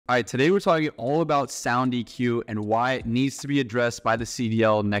All right, today we're talking all about sound EQ and why it needs to be addressed by the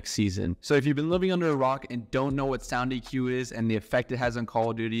CDL next season. So if you've been living under a rock and don't know what sound EQ is and the effect it has on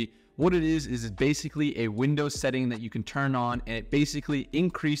Call of Duty, what it is it's basically a Windows setting that you can turn on, and it basically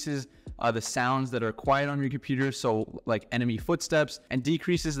increases the sounds that are quiet on your computer, so like enemy footsteps, and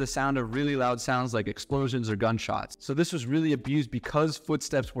decreases the sound of really loud sounds like explosions or gunshots. So this was really abused because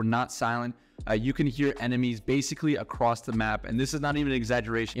footsteps were not silent. You can hear enemies basically across the map, and this is not even an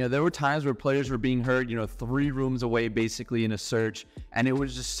exaggeration. There were times where players were being heard 3 rooms away basically in a search, and it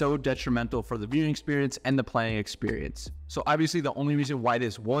was just so detrimental for the viewing experience and the playing experience. So obviously the only reason why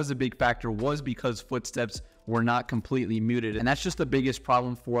this was a big factor was because footsteps were not completely muted, and that's just the biggest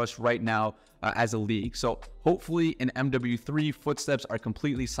problem for us right now as a league. So hopefully in MW3 footsteps are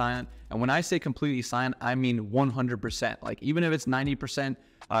completely silent, and when I say completely silent, I mean 100%. Like even if it's 90%,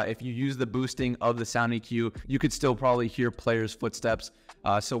 if you use the boosting of the sound EQ, you could still probably hear players' footsteps.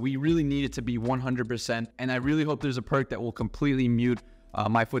 So we really need it to be 100%, and I really hope there's a perk that will completely mute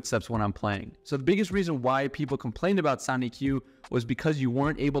my footsteps when I'm playing. So the biggest reason why people complained about sound EQ was because you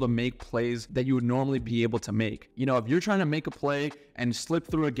weren't able to make plays that you would normally be able to make. If you're trying to make a play and slip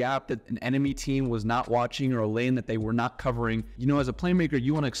through a gap that an enemy team was not watching or a lane that they were not covering, as a playmaker,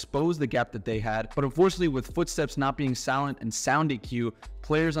 you want to expose the gap that they had. But unfortunately, with footsteps not being silent and sound EQ,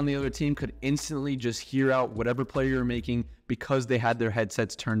 players on the other team could instantly just hear out whatever play you're making because they had their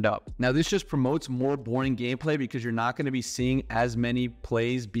headsets turned up. Now, this just promotes more boring gameplay because you're not going to be seeing as many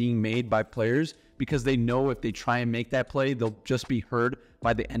plays being made by players because they know if they try and make that play, they'll just be heard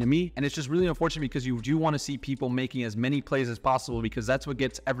by the enemy. And it's just really unfortunate because you do want to see people making as many plays as possible because that's what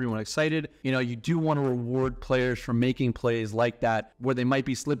gets everyone excited. You do want to reward players for making plays like that where they might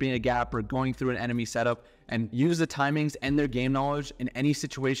be slipping a gap or going through an enemy setup, and use the timings and their game knowledge in any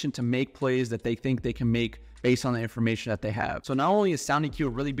situation to make plays that they think they can make based on the information that they have. So not only is sound EQ a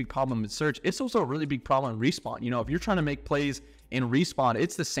really big problem in search, it's also a really big problem in respawn. If you're trying to make plays in respawn,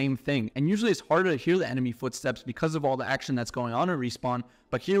 it's the same thing. And usually it's harder to hear the enemy footsteps because of all the action that's going on in respawn.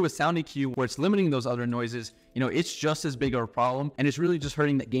 But here with sound EQ, where it's limiting those other noises, it's just as big of a problem. And it's really just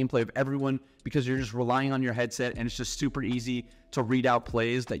hurting the gameplay of everyone because you're just relying on your headset, and it's just super easy to read out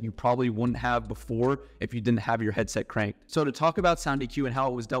plays that you probably wouldn't have before if you didn't have your headset cranked. So to talk about sound EQ and how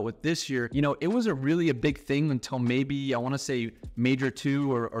it was dealt with this year, it wasn't really a big thing until maybe, I want to say Major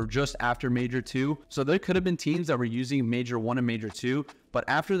 2 or just after Major 2. So there could have been teams that were using Major 1 and Major 2, but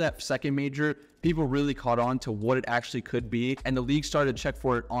after that second Major, people really caught on to what it actually could be, and the league started to check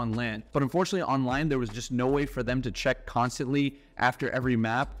for it on LAN. But unfortunately online, there was just no way for them to check constantly after every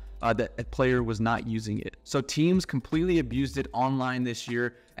map that a player was not using it. So teams completely abused it online this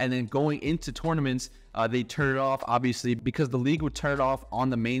year, and then going into tournaments, they turned it off, obviously, because the league would turn it off on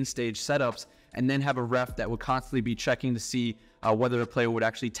the main stage setups and then have a ref that would constantly be checking to see whether a player would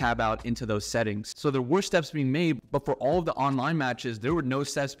actually tab out into those settings. So there were steps being made, but for all of the online matches, there were no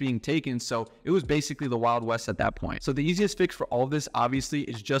steps being taken. So it was basically the Wild West at that point. So the easiest fix for all of this, obviously,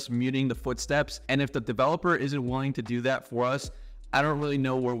 is just muting the footsteps. And if the developer isn't willing to do that for us, I don't really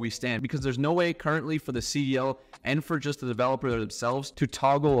know where we stand, because there's no way currently for the CDL and for just the developer themselves to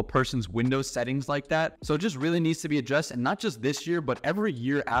toggle a person's Windows settings like that. So it just really needs to be addressed, and not just this year, but every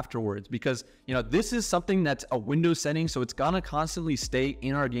year afterwards, because this is something that's a Windows setting, so it's gonna constantly stay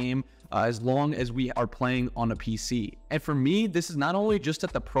in our game as long as we are playing on a PC. And for me, this is not only just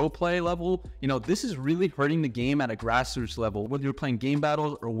at the pro play level, this is really hurting the game at a grassroots level. Whether you're playing game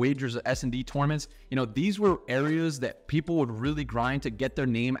battles or wagers or S&D tournaments, these were areas that people would really grind to get their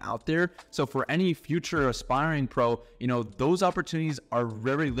name out there. So for any future aspiring pro, those opportunities are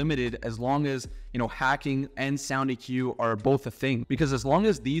very limited as long as, hacking and sound EQ are both a thing. Because as long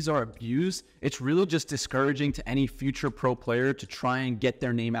as these are abused, it's really just discouraging to any future pro player to try and get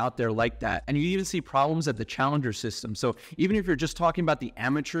their name out there like that. And you even see problems at the challenger system. So even if you're just talking about the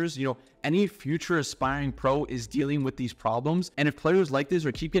amateurs, any future aspiring pro is dealing with these problems. And if players like this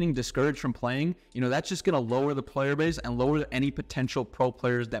or keep getting discouraged from playing, that's just going to lower the player base and lower any potential pro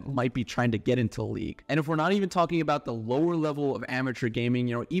players that might be trying to get into the league. And if we're not even talking about the lower level of amateur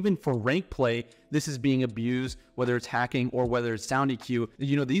gaming, even for rank play, this is being abused, whether it's hacking or whether it's sound EQ.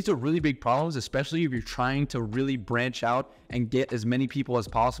 These are really big problems, especially if you're trying to really branch out and get as many people as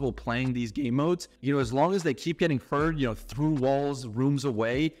possible playing these game modes. As long as they keep getting heard, through walls, rooms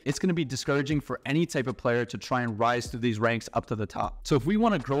away, it's going to be discouraging for any type of player to try and rise through these ranks up to the top. So if we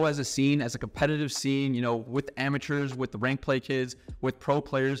want to grow as a scene, as a competitive scene, with amateurs, with the rank play kids, with pro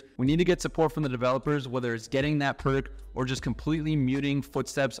players, we need to get support from the developers, whether it's getting that perk or just completely muting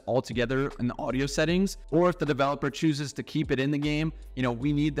footsteps altogether in the audio settings, or if the developer chooses to keep it in the game,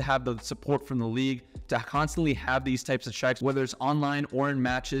 we need to have the support from the league to constantly have these types of checks, whether it's online or in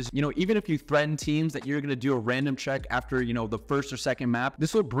matches. Even if you threaten teams that you're going to do a random check after, the first or second map,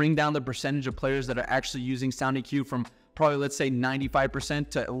 this will bring down the percentage of players that are actually using Sound EQ from probably, let's say 95%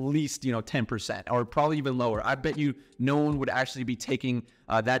 to at least 10%, or probably even lower. I bet you no one would actually be taking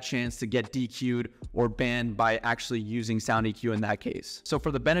that chance to get DQ'd or banned by actually using Sound EQ in that case. So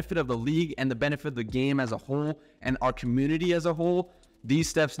for the benefit of the league and the benefit of the game as a whole and our community as a whole, these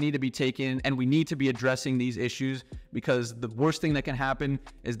steps need to be taken, and we need to be addressing these issues, because the worst thing that can happen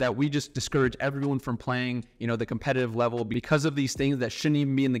is that we just discourage everyone from playing, the competitive level because of these things that shouldn't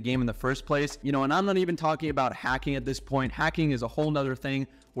even be in the game in the first place. And I'm not even talking about hacking at this point. Hacking is a whole nother thing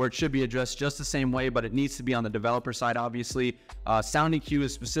where it should be addressed just the same way, but it needs to be on the developer side, obviously. Sound EQ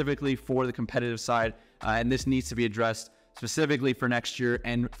is specifically for the competitive side, and this needs to be addressed specifically for next year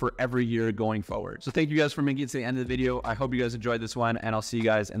and for every year going forward. So thank you guys for making it to the end of the video. I hope you guys enjoyed this one, and I'll see you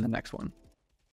guys in the next one.